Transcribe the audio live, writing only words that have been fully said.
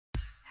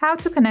How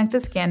to connect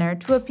a scanner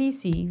to a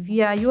PC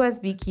via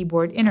USB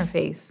keyboard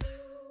interface.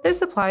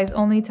 This applies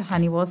only to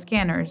Honeywell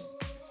scanners.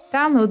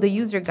 Download the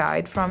user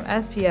guide from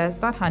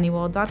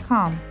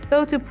sps.honeywell.com.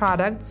 Go to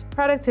Products,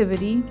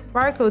 Productivity,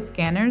 Barcode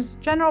Scanners,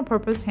 General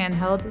Purpose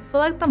Handheld,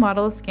 select the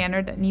model of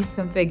scanner that needs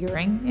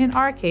configuring, in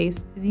our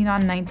case,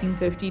 Xenon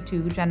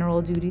 1952 General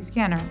Duty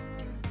Scanner.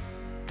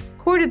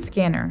 Corded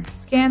Scanner.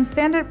 Scan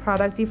standard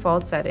product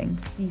default setting,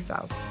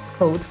 default,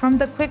 code from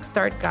the Quick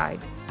Start Guide.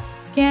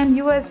 Scan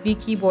USB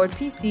keyboard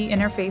PC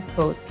interface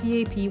code,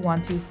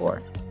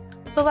 PAP124.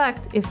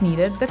 Select, if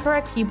needed, the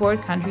correct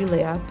keyboard country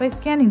layout by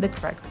scanning the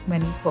correct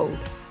menu code.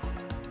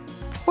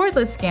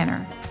 Cordless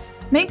Scanner.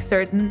 Make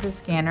certain the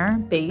scanner,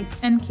 base,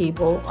 and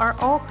cable are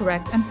all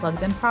correct and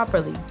plugged in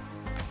properly.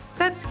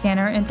 Set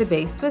scanner into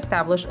base to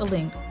establish a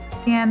link.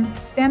 Scan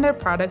standard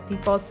product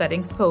default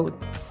settings code.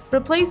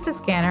 Replace the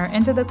scanner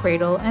into the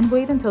cradle and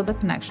wait until the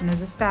connection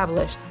is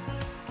established.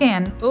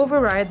 Scan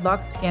override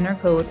locked scanner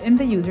code in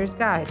the user's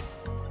guide.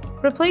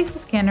 Replace the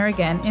scanner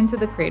again into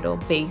the cradle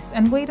base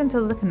and wait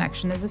until the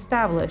connection is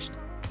established.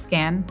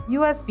 Scan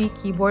USB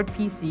keyboard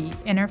PC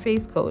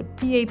interface code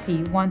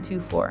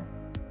PAP124.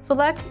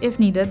 Select, if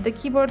needed, the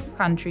keyboard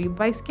country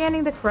by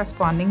scanning the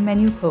corresponding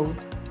menu code.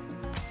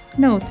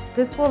 Note,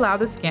 this will allow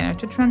the scanner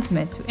to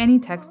transmit to any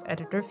text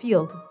editor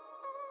field.